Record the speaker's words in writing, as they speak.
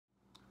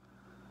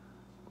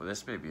Well,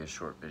 this may be a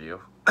short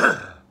video.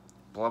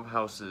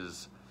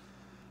 Blumhouse's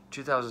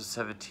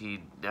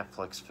 2017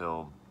 Netflix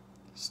film,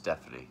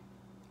 Stephanie.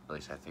 At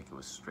least I think it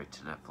was straight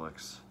to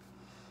Netflix.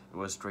 It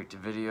was straight to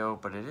video,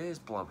 but it is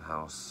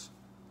Blumhouse.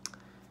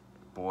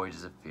 Boy,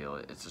 does it feel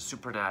it. It's a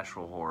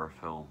supernatural horror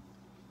film.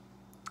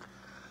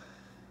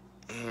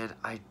 And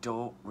I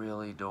don't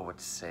really know what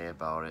to say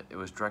about it. It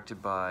was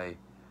directed by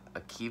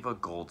Akiva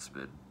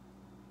Goldsman,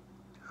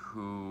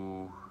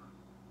 who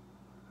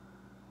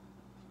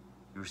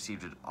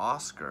received an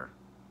Oscar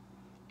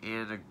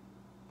and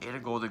a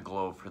Golden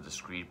Globe for the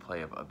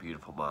screenplay of A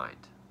Beautiful Mind.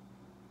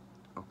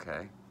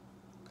 Okay.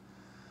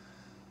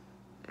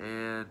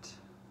 And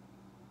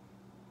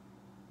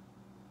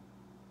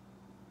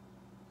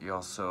he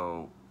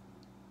also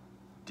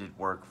did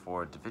work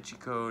for Da Vinci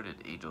Code and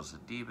Angels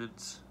and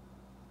Demons.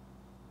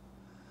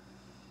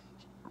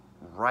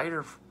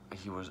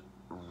 He was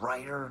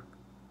writer,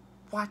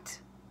 what?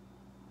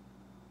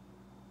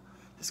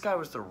 This guy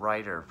was the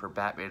writer for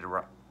Batman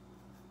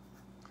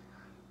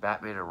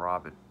and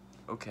Robin,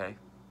 okay.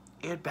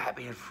 And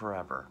Batman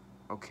Forever,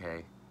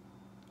 okay.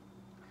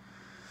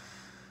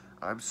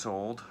 I'm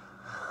sold.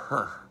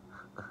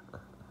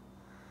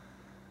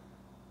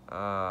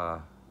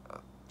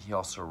 He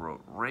also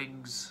wrote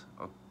Rings.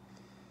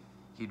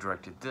 He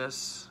directed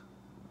this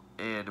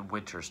and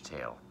Winter's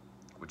Tale,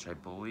 which I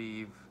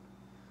believe.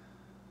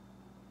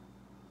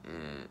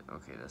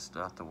 Okay, that's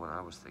not the one I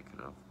was thinking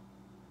of.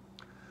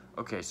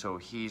 Okay, so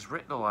he's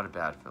written a lot of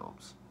bad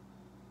films.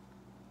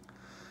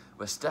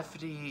 But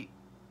Stephanie,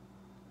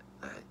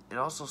 it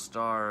also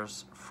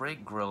stars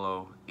Frank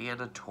Grillo,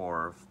 Anna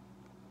Torv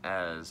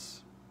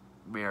as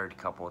married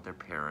couple with their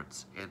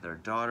parents, and their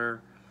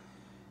daughter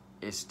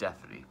is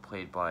Stephanie,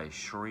 played by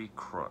Sheree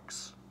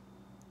Crooks,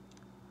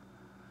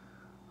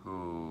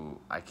 who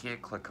I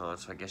can't click on,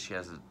 so I guess she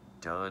hasn't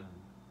done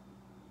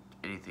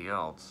anything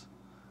else.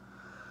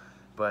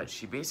 But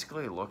she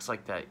basically looks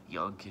like that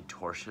young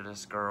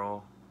contortionist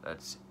girl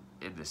that's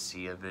in the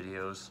Sia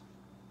videos.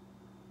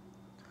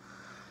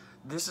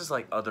 This is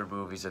like other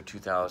movies of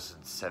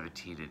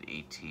 2017 and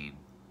 18,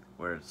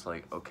 where it's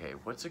like, okay,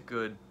 what's a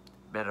good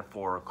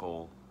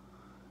metaphorical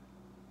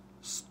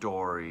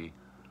story,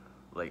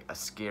 like a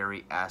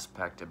scary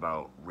aspect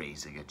about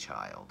raising a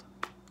child?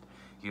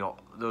 You know,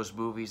 those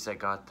movies that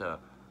got the,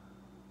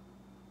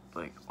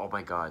 like, oh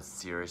my god,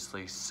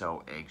 seriously,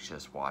 so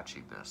anxious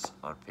watching this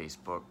on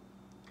Facebook.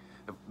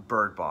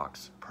 Bird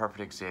Box,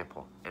 perfect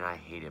example, and I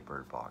hated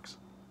Bird Box.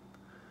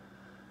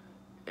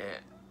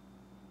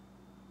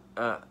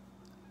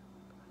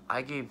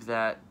 I gave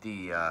that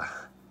the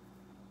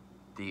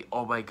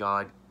oh my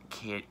god,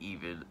 can't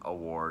even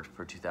award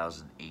for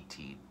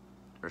 2018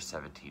 or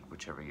 17,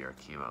 whichever year it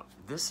came out.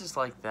 This is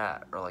like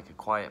that, or like A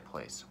Quiet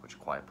Place, which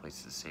Quiet Place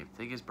is the same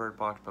thing as Bird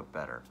Box, but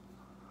better.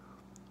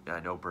 And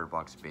I know Bird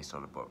Box is based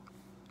on a book.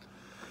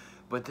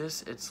 But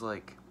this, it's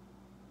like,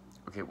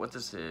 okay, what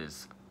this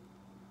is,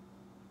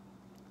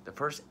 the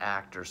first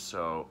act or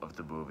so of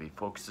the movie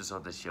focuses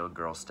on this young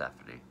girl,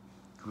 Stephanie,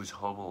 who's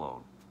home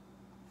alone.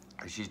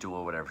 She's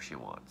doing whatever she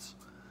wants.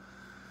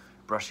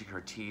 Brushing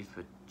her teeth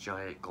with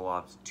giant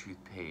globs of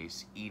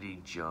toothpaste,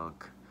 eating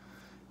junk.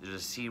 There's a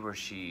scene where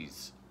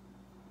she's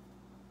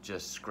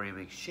just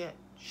screaming, shit,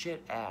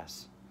 shit,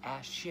 ass,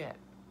 ass, shit.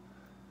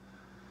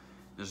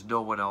 There's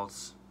no one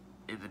else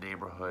in the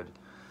neighborhood.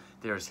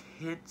 There's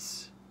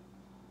hints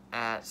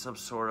at some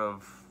sort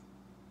of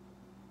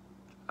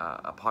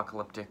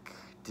apocalyptic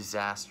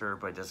disaster,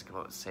 but it doesn't come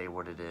out and say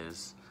what it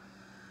is.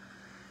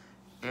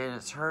 And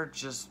it's her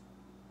just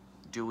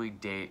doing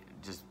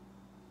just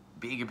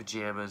being in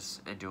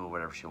pajamas and doing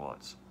whatever she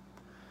wants.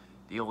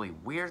 The only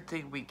weird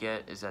thing we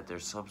get is that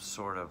there's some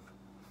sort of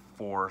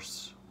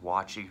force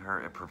watching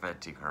her and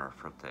preventing her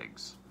from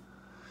things.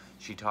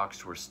 She talks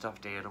to her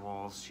stuffed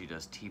animals, she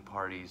does tea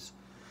parties,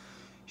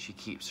 she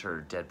keeps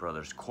her dead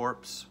brother's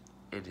corpse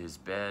in his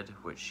bed,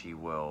 which she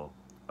will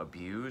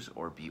abuse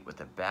or beat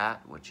with a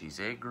bat when she's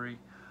angry,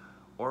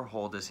 or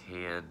hold his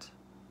hand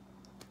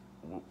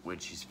when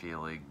she's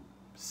feeling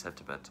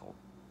sentimental.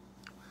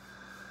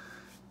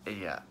 And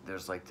yeah,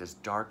 there's like this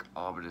dark,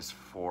 ominous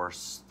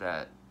force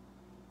that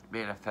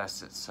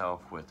manifests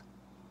itself with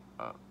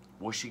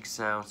whooshing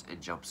sounds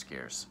and jump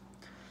scares.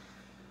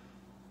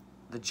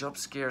 The jump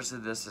scares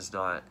in this is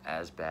not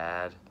as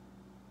bad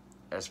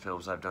as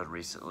films I've done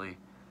recently,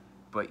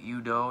 but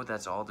you know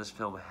that's all this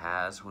film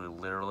has when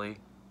literally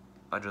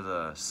under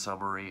the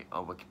summary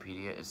on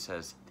Wikipedia it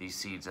says these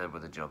scenes end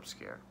with a jump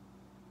scare.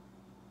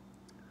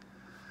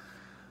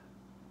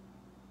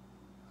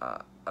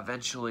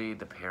 Eventually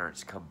the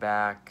parents come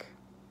back.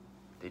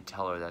 They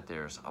tell her that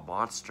there's a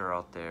monster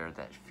out there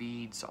that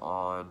feeds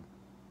on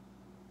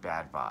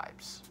bad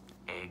vibes,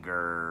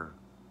 anger,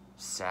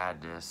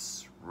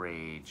 sadness,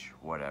 rage,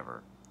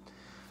 whatever.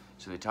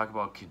 So they talk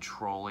about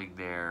controlling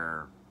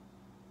their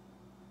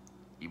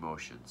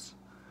emotions,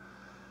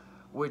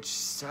 which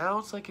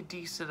sounds like a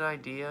decent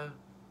idea.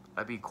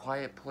 I mean,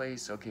 Quiet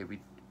Place, okay, we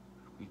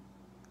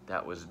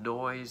that was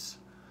noise.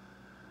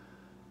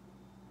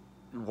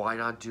 why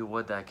not do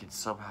one that can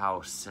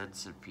somehow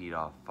sense and feed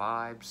off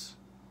vibes?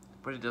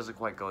 But it doesn't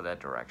quite go that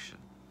direction.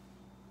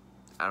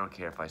 I don't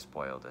care if I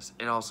spoil this.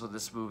 And also,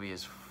 this movie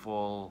is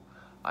full.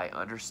 I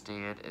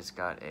understand it's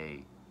got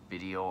a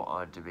video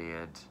on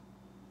demand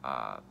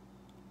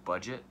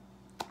budget,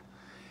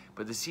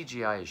 but the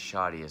CGI is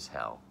shoddy as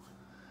hell.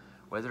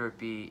 Whether it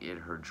be in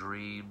her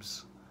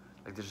dreams,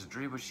 like there's a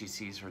dream when she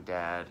sees her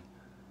dad,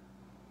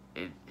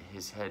 and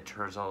his head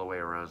turns all the way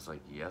around, it's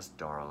like, yes,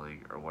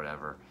 darling, or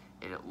whatever,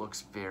 and it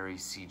looks very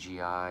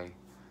CGI.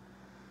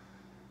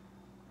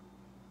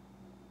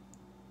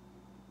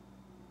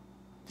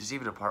 There's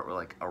even a part where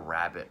like a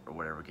rabbit or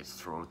whatever gets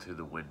thrown through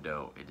the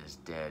window and is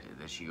dead, and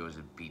then she goes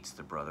and beats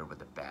the brother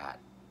with a bat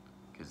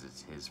because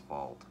it's his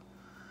fault.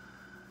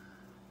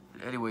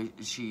 Anyway,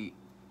 she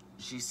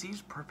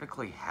seems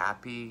perfectly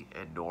happy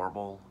and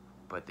normal,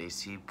 but they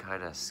seem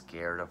kind of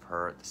scared of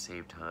her at the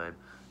same time.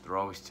 They're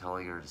always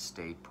telling her to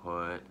stay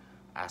put,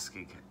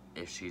 asking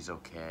if she's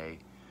okay.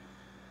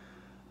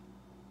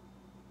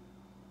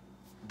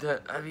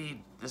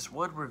 This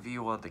one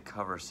review on the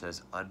cover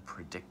says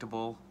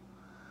unpredictable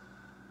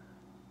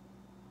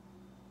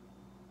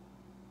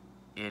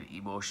and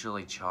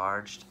emotionally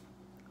charged.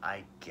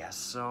 I guess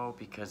so,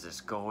 because it's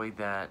going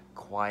that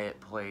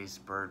Quiet Place,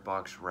 Bird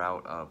Box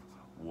route of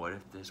what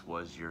if this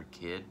was your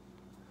kid?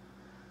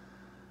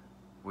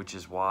 Which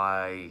is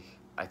why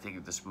I think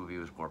if this movie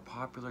was more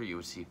popular, you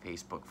would see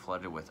Facebook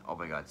flooded with, oh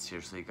my god,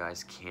 seriously, you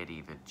guys can't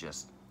even,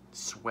 just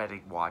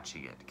sweating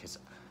watching it.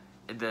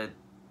 And then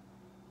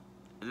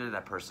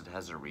that person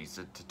has a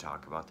reason to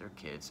talk about their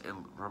kids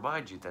and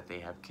remind you that they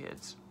have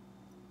kids.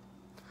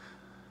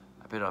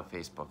 I've been on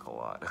Facebook a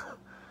lot.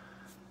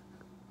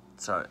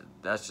 So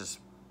that's just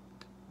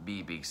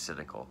me being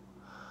cynical.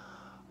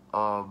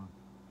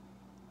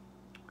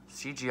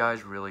 CGI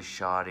is really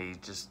shoddy.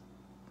 Just,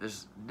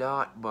 there's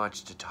not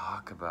much to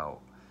talk about.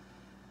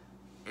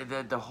 And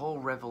then the whole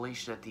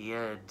revelation at the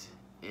end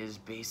is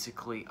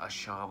basically a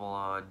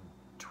Shyamalan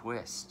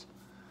twist.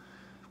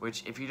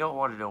 Which, if you don't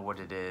want to know what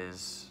it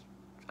is,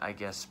 I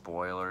guess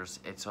spoilers.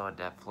 It's on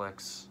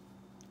Netflix.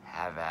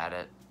 Have at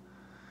it.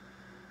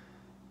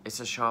 It's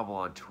a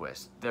Shyamalan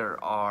twist.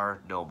 There are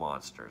no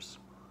monsters.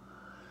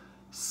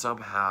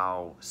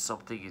 Somehow,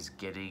 something is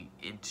getting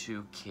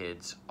into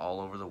kids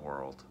all over the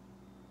world.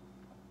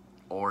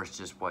 Or it's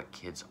just what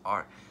kids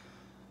are.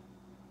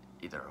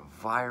 Either a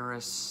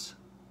virus,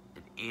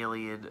 an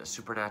alien, a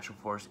supernatural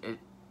force.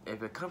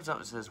 If it comes out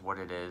and says what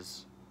it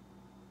is,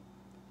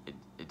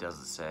 it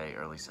doesn't say,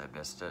 or at least I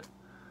missed it.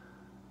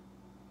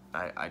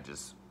 I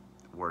just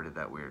worded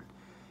that weird.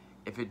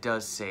 If it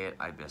does say it,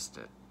 I missed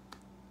it.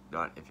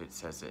 Not if it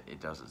says it,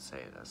 it doesn't say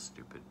it. That's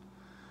stupid.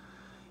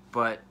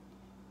 But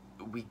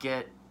we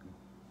get,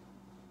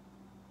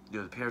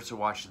 the parents are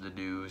watching the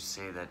news,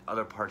 say that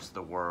other parts of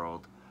the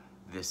world,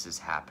 this is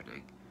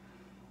happening.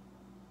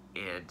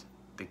 And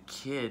the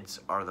kids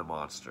are the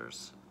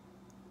monsters.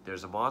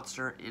 There's a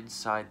monster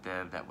inside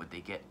them that when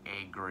they get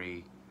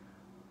angry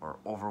or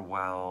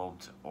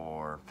overwhelmed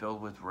or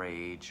filled with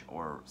rage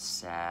or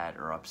sad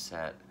or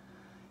upset,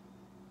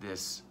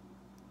 this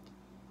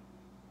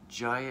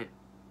giant,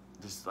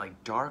 this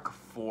like dark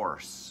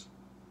force,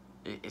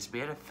 it's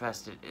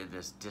manifested in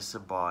this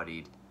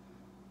disembodied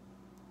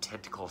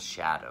tentacle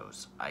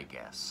shadows, I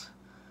guess.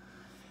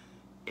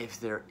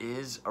 If there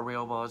is a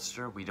real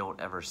monster, we don't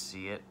ever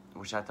see it,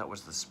 which I thought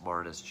was the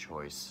smartest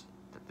choice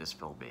that this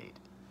film made.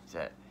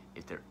 That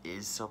if there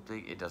is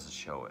something, it doesn't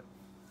show it.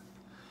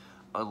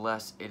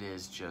 Unless it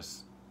is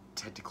just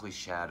tentacly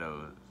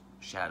shadows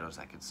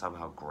that can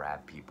somehow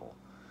grab people.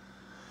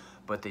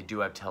 But they do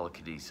have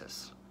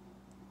telekinesis.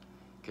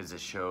 Because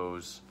it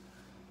shows,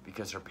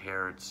 because her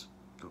parents,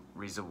 the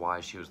reason why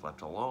she was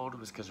left alone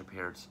was because her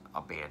parents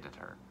abandoned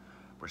her.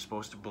 We're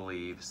supposed to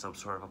believe some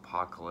sort of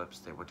apocalypse,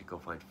 they went to go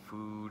find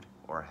food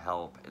or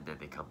help, and then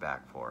they come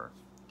back for her.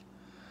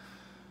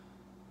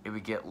 And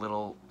we get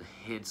little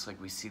hints,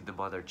 like we see the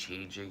mother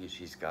changing, and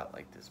she's got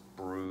like this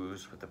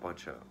bruise with a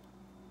bunch of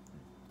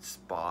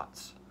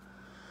spots.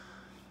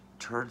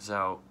 Turns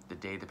out, the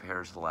day the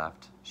parents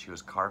left, she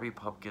was carving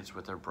pumpkins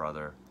with her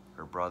brother.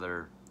 Her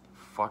brother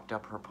fucked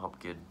up her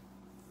pumpkin,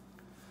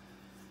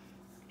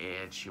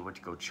 and she went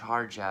to go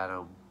charge at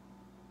him,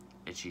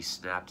 and she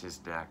snapped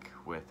his neck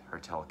with her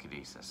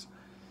telekinesis.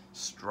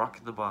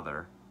 Struck the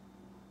mother.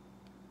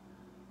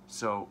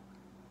 So,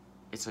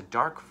 it's a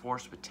dark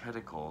force with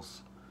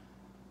tentacles,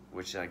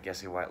 which I'm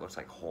guessing why it looks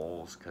like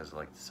holes, because of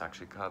like the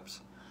suction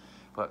cups.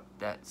 But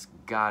that's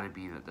gotta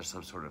be that there's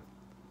some sort of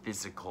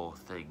physical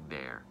thing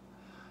there.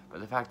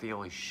 But the fact they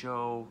only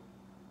show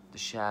the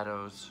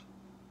shadows,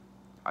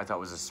 I thought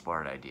was a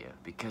smart idea,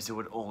 because it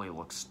would only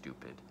look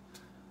stupid.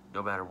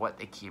 No matter what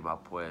they came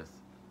up with,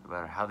 no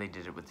matter how they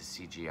did it with the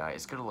CGI,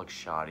 it's gonna look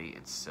shoddy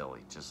and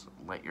silly. Just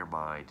let your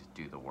mind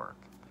do the work.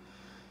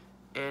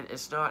 And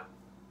it's not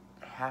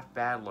half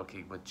bad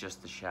looking with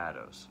just the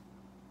shadows.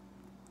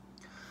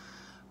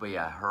 But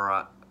yeah,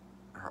 her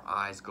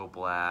eyes go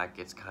black.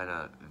 It's kind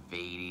of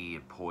veiny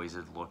and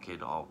poisoned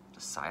looking, all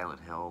Silent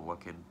Hill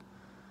looking.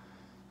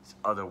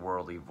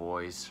 otherworldly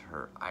voice.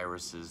 Her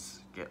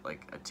irises get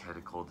like a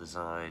tentacle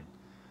design.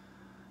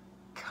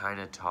 Kind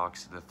of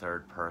talks in the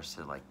third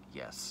person, like,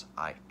 yes,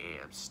 I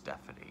am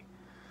Stephanie.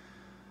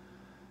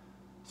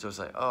 So it's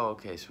like, oh,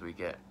 okay, so we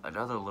get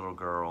another little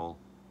girl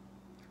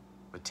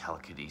with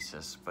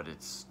telekinesis, but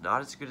it's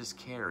not as good as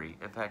Carrie.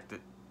 In fact,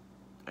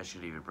 I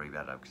shouldn't even bring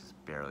that up because it's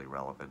barely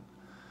relevant.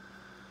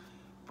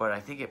 But I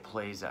think it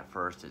plays at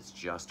first, it's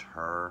just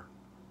her.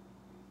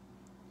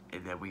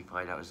 And then we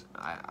find out,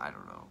 I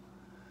don't know.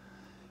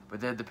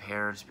 But then the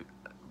parents,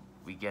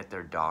 we get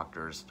their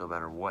doctors, no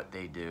matter what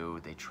they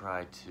do, they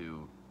try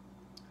to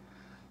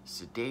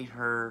sedate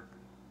her,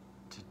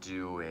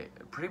 to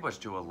pretty much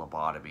do a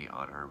lobotomy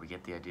on her. We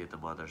get the idea that the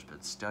mother's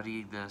been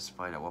studying this,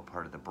 find out what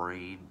part of the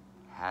brain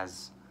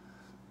has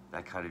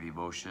that kind of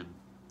emotion.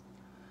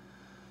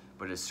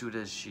 But as soon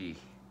as she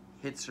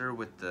hits her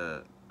with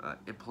the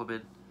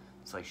implement,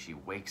 it's like she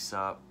wakes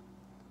up.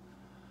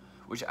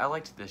 Which I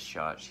liked this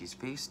shot. She's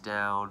face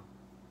down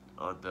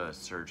on the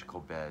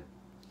surgical bed,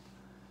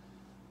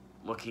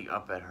 looking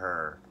up at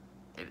her,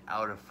 and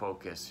out of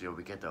focus,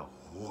 we get the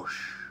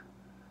whoosh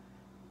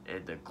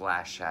and the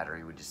glass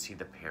shattering. We just see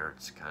the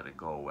parents kind of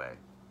go away.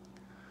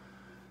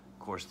 Of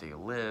course, they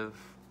live.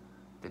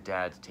 The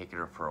dad's taking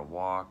her for a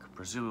walk,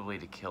 presumably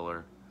to kill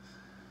her.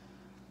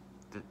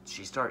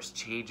 She starts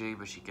changing,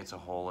 but she gets a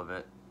hold of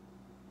it.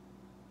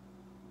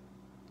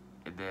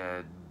 And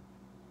then,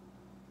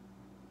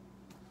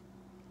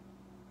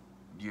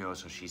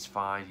 so she's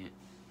fine.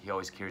 He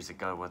always carries a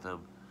gun with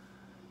him.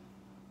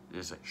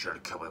 He's like, sure to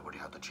kill me when you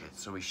have the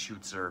chance. So he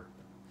shoots her,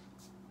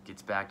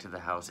 gets back to the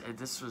house, and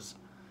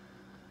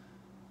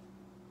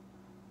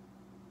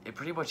it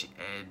pretty much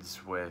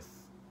ends with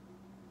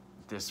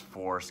this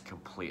force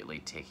completely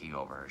taking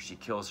over her. She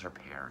kills her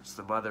parents.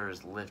 The mother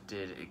is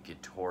lifted and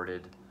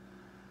contorted.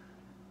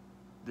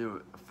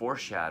 The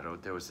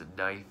foreshadowed, there was a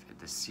knife in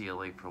the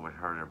ceiling from when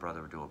her and her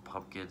brother were doing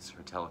pumpkins.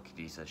 Her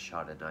telekinesis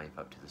shot a knife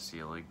up to the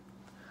ceiling.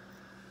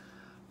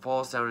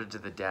 Falls down into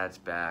the dad's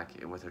back,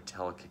 and with her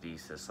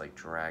telekinesis, like,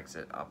 drags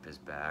it up his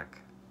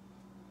back.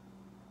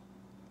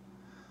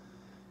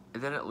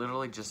 And then it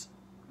literally just,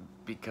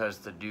 because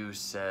the news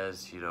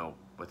says,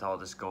 with all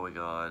this going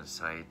on,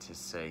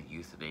 scientists say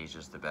euthanasia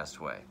is the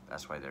best way.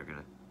 That's why they're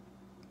gonna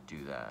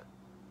do that.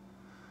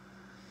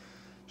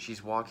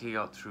 She's walking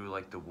out through,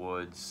 like, the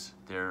woods.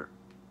 They're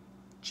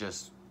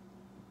just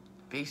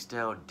face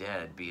down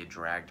dead, being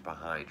dragged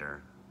behind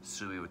her,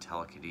 Sui with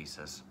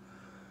telekinesis.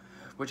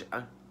 Which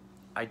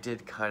I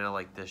did kind of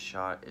like this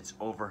shot. It's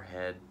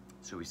overhead,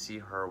 so we see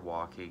her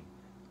walking,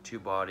 two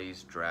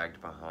bodies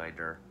dragged behind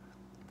her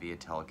via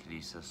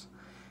telekinesis,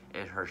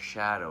 and her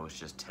shadow is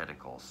just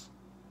tentacles.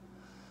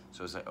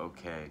 So it's like,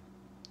 okay,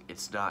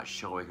 it's not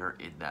showing her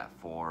in that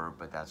form,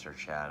 but that's her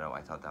shadow.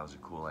 I thought that was a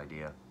cool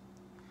idea.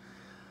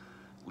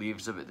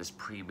 Leaves them at this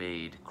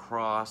pre-made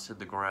cross in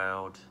the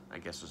ground. I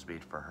guess was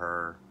made for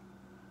her.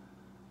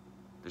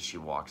 Then she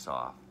walks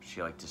off.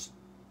 She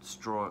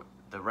destroy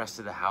the rest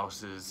of the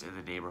houses in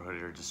the neighborhood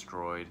are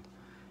destroyed.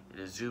 And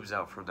it zooms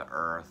out from the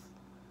earth,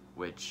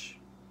 which,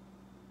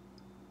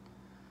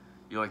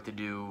 like the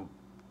new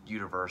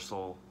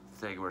Universal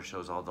thing where it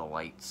shows all the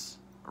lights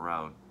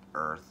around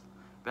Earth.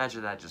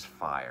 Imagine that, just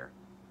fire.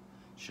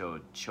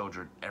 Showed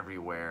children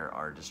everywhere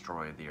are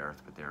destroying the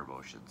earth with their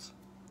emotions.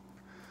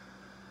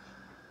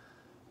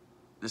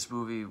 This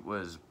movie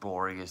was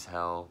boring as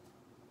hell.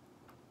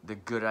 The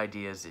good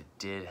ideas it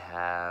did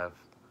have,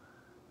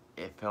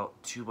 it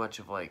felt too much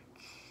of like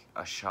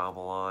a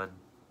Shyamalan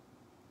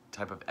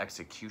type of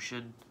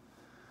execution.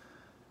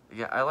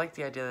 Yeah, I like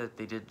the idea that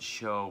they didn't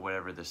show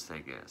whatever this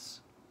thing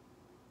is.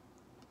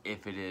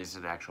 If it is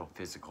an actual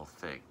physical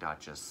thing, not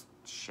just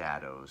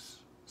shadows,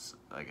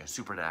 like a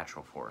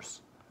supernatural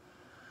force.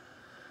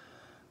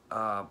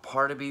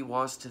 Part of me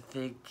wants to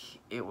think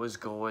it was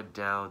going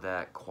down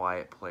that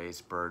Quiet Place,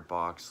 Bird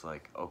Box,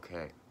 like,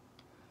 okay,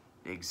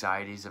 the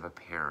anxieties of a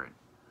parent.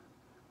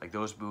 Like,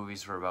 those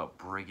movies were about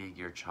bringing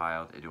your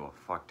child into a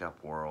fucked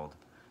up world.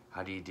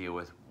 How do you deal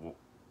with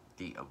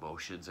the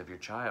emotions of your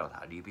child?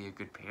 How do you be a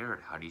good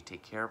parent? How do you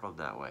take care of them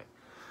that way?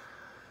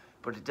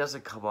 But it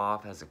doesn't come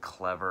off as a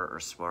clever or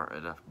smart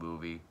enough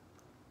movie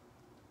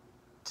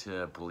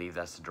to believe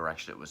that's the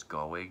direction it was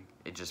going.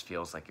 It just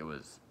feels like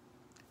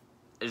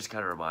it just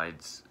kind of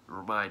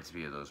reminds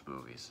me of those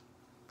movies.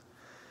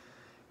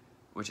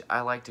 Which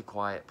I liked A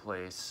Quiet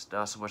Place.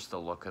 Not so much the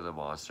look of the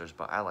monsters,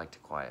 but I liked A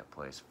Quiet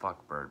Place.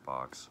 Fuck Bird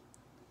Box.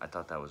 I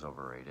thought that was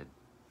overrated.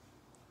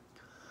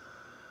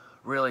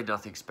 Really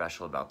nothing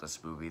special about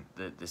this movie.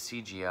 The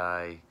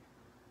CGI,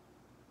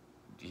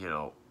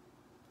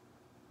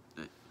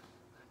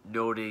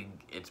 noting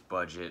its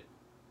budget,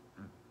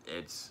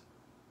 its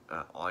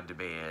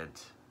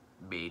on-demand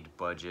made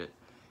budget,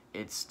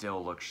 it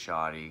still looks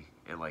shoddy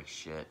and like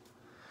shit.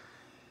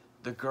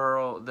 The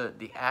girl,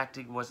 the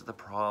acting wasn't the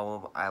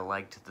problem. I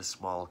liked the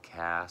small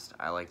cast.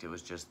 I liked it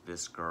was just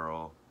this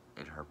girl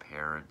and her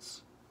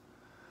parents.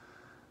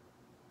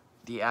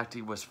 The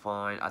acting was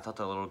fine. I thought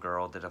the little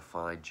girl did a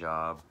fine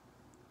job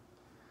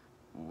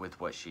with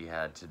what she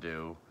had to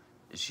do.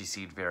 she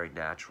seemed very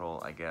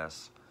natural, I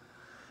guess.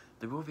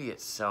 The movie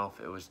itself,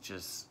 it was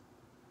just,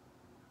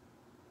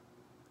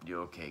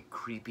 okay,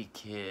 creepy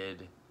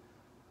kid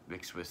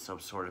mixed with some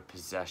sort of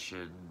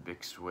possession,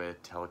 mixed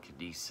with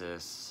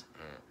telekinesis,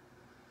 and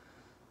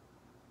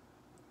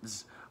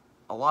there's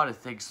a lot of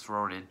things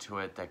thrown into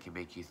it that can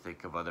make you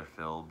think of other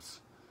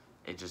films.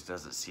 It just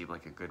doesn't seem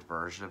like a good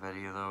version of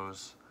any of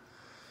those.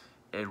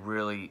 And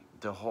really,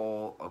 the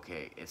whole,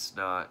 okay, it's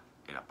not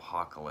an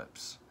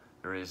apocalypse.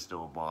 There is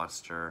no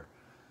monster.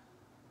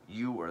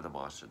 You are the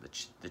monster.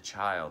 The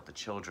child, the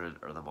children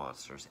are the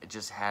monsters. It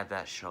just had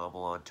that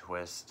Shyamalan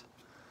twist.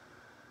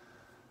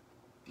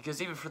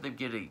 Because even from the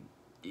beginning,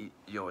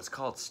 it's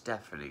called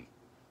Stephanie.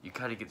 You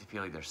kind of get the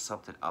feeling there's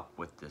something up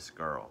with this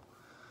girl.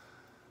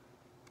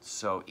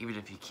 So even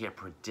if you can't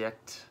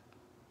predict,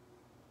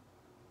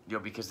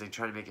 because they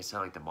try to make it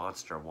sound like the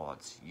monster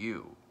wants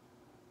you.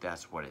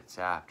 That's what it's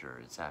after.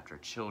 It's after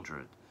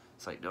children.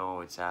 It's like,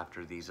 no, it's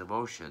after these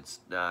emotions.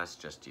 Nah, it's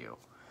just you.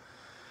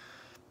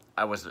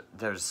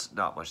 There's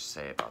not much to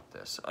say about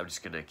this. I'm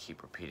just going to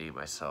keep repeating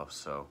myself.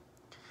 So,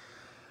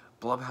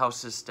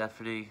 Blumhouse's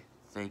Stephanie,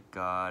 thank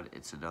God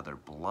it's another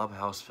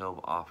Blumhouse film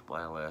off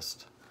my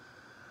list.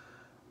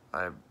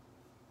 I'm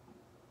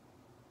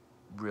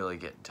really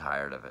getting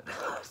tired of it,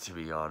 to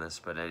be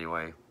honest. But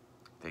anyway,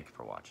 thank you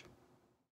for watching.